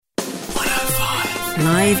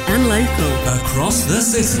Live and local. Across the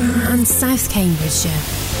city. And South Cambridgeshire.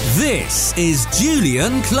 This is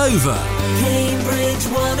Julian Clover. Cambridge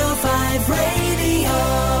 105 Radio.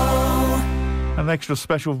 An extra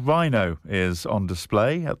special rhino is on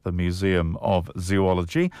display at the Museum of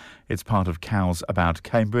Zoology. It's part of Cows About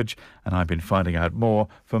Cambridge, and I've been finding out more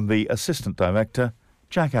from the Assistant Director,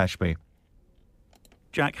 Jack Ashby.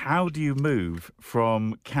 Jack, how do you move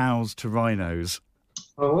from cows to rhinos?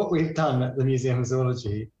 Well, what we've done at the Museum of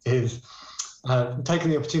Zoology is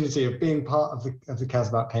taken the opportunity of being part of the Cows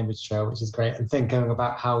About Cambridge Trail, which is great, and thinking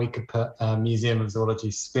about how we could put a Museum of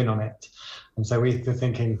Zoology spin on it. And so we were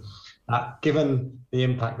thinking, given the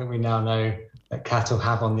impact that we now know that cattle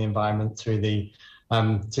have on the environment through the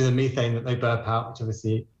methane that they burp out, which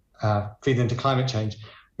obviously feeds into climate change,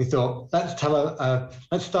 we thought, let's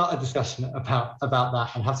start a discussion about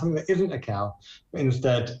that and have something that isn't a cow, but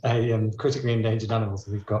instead a critically endangered animal.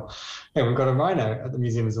 So we've got a rhino at the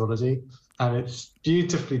Museum of Zoology, and it's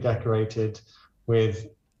beautifully decorated with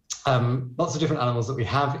lots of different animals that we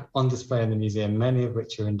have on display in the museum, many of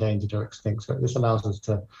which are endangered or extinct. So this allows us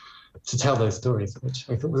to tell those stories, which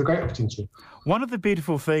I thought was a great opportunity. One of the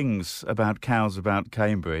beautiful things about Cows About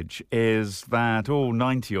Cambridge is that all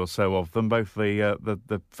 90 or so of them, both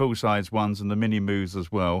the full-size ones and the mini-moos as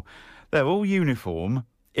well, they're all uniform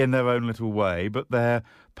in their own little way, but they're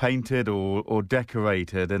painted or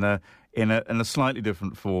decorated in a slightly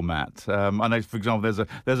different format. I know, for example,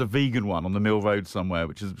 there's a vegan one on the Mill Road somewhere,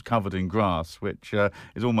 which is covered in grass, which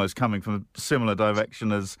is almost coming from a similar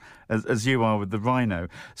direction as you are with the rhino.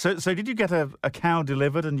 So did you get a cow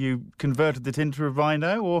delivered and you converted it into a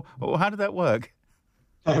rhino, or how did that work?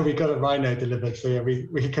 We got a rhino delivered, so yeah, we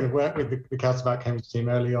kind of worked with the Cows About Cambridge team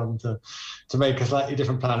early on to make a slightly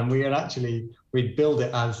different plan, and we'd build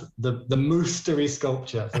it as the moostery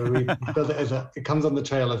sculpture. So we build it it comes on the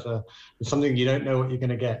trail as something you don't know what you're going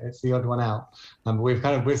to get. It's the odd one out.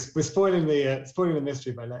 We're spoiling the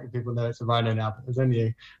mystery by letting people know it's a rhino now. But there's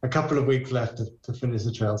only a couple of weeks left to finish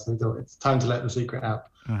the trail, so we thought it's time to let the secret out.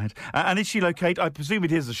 Right. And is she located? I presume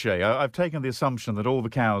it is a she. I've taken the assumption that all the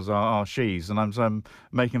cows are she's, and I'm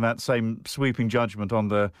making that same sweeping judgment on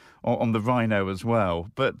the rhino as well.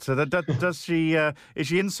 But does she? Is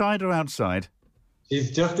she inside or outside?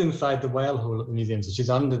 She's just inside the whale hall at the museum, so she's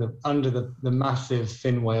under the massive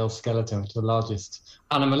fin whale skeleton, which is the largest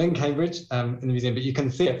animal in Cambridge in the museum. But you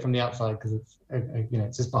can see it from the outside because it's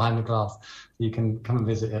just behind the glass. You can come and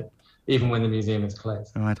visit it even when the museum is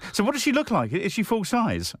closed. Right. So what does she look like? Is she full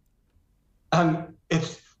size? I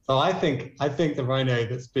think the rhino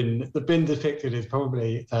that's been depicted is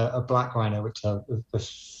probably a black rhino, which is the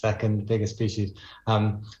second biggest species.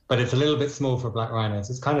 But it's a little bit small for a black rhino.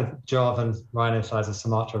 So it's kind of Javan rhino size or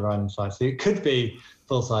Sumatra rhino size. So it could be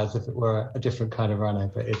full size if it were a different kind of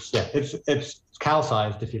rhino. But it's cow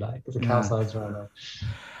sized, if you like. It's a cow sized rhino.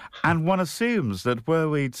 And one assumes that were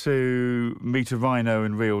we to meet a rhino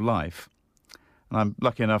in real life, and I'm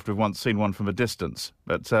lucky enough to have once seen one from a distance,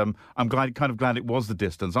 but I'm kind of glad it was the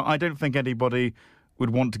distance. I don't think anybody would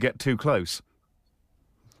want to get too close.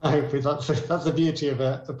 I hope that's the beauty of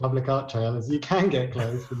a public art trail, is you can get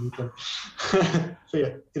close and you can see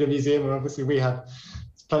it in a museum where obviously we have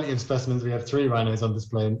plenty of specimens. We have 3 rhinos on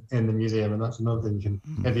display in the museum, and that's another thing. You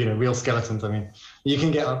can, real skeletons. I mean, you can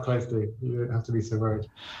get up close to. You don't have to be so worried.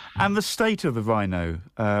 And the state of the rhino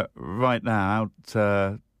right now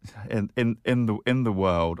out in the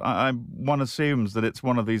world, one assumes that it's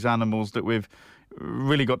one of these animals that we've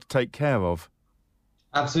really got to take care of.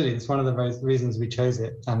 Absolutely, it's one of the very reasons we chose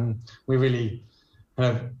it. We really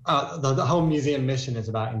the whole museum mission is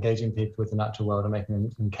about engaging people with the natural world and making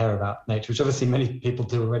them care about nature, which obviously many people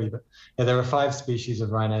do already. But there are 5 species of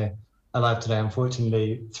rhino alive today.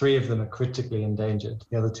 Unfortunately, 3 of them are critically endangered.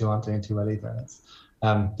 The other 2 aren't doing too well either.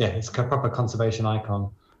 It's a proper conservation icon.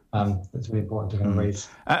 It's really important to kind of raise.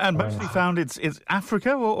 And mostly found it's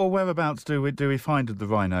Africa, or whereabouts do we find the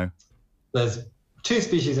rhino? There's 2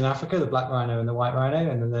 species in Africa, the black rhino and the white rhino,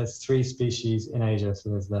 and then there's 3 species in Asia. So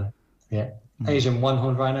there's the Asian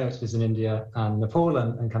one-horned rhino, which is in India and Nepal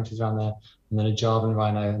and countries around there, and then a Javan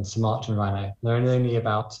rhino and Sumatran rhino. There are only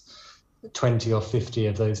about 20 or 50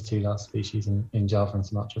 of those 2 last species in Java and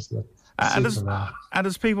Sumatra. So and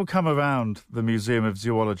as people come around the Museum of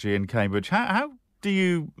Zoology in Cambridge, how do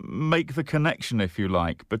you make the connection, if you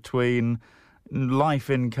like, between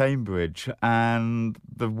life in Cambridge and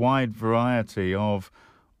the wide variety of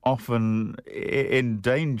often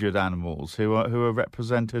endangered animals who are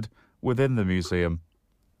represented within the museum?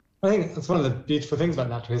 I think that's one of the beautiful things about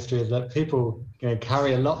natural history, is that people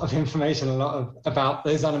carry a lot of information, about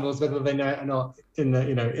those animals, whether they know it or not, in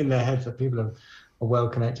their heads, that people have well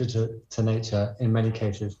connected to nature in many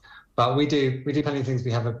cases. But we do plenty of things.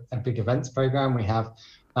 We have a big events program. We have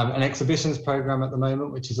an exhibitions program at the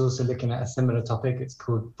moment, which is also looking at a similar topic. It's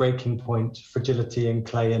called Breaking Point: Fragility in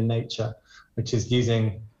Clay and Nature, which is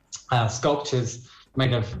using sculptures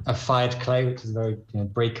made of fired clay, which is a very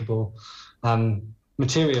breakable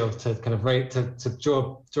material to kind of to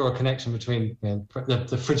draw a connection between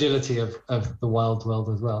the fragility of the wild world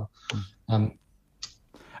as well.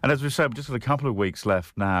 And as we said, we've just got a couple of weeks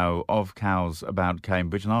left now of Cows About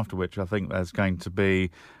Cambridge, and after which I think there's going to be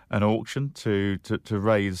an auction to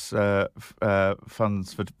raise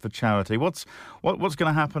funds for charity. What's going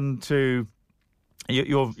to happen to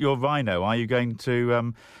your Rhino? Are you going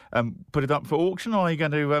to put it up for auction, or are you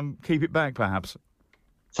going to keep it back, perhaps?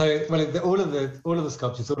 So, all of the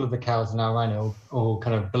sculptures, all of the cows in our Rhino, all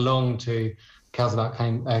kind of belong to Cows About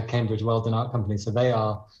Cambridge Weldon Art Company. So they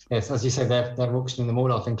are, yes, as you say, they're auctioning them all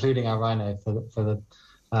off, including our Rhino for the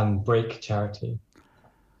Break charity.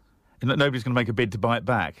 And nobody's going to make a bid to buy it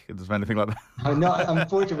back. It doesn't anything like that. No,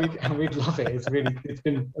 unfortunately, we'd love it. It's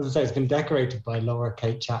been, as I say, it's been decorated by Laura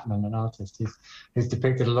Kate Chapman, an artist who's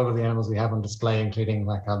depicted a lot of the animals we have on display, including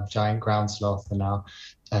like our giant ground sloth and our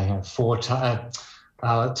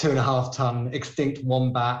 2.5-ton extinct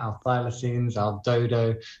wombat, our thylacines, our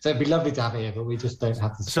dodo. So it'd be lovely to have it here, but we just don't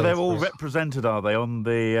have the space. So they're all represented, are they, on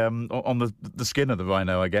the skin of the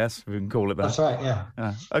Rhino, I guess, if we can call it that? That's right,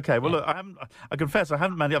 yeah. Okay, well, look, I confess,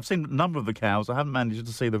 I've seen a number of the cows. I haven't managed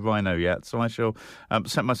to see the Rhino yet, so I shall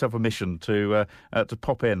set myself a mission to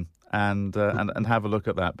pop in and have a look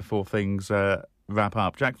at that before things wrap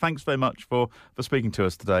up. Jack, thanks very much for speaking to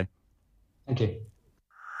us today. Thank you.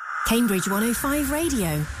 Cambridge 105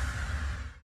 Radio.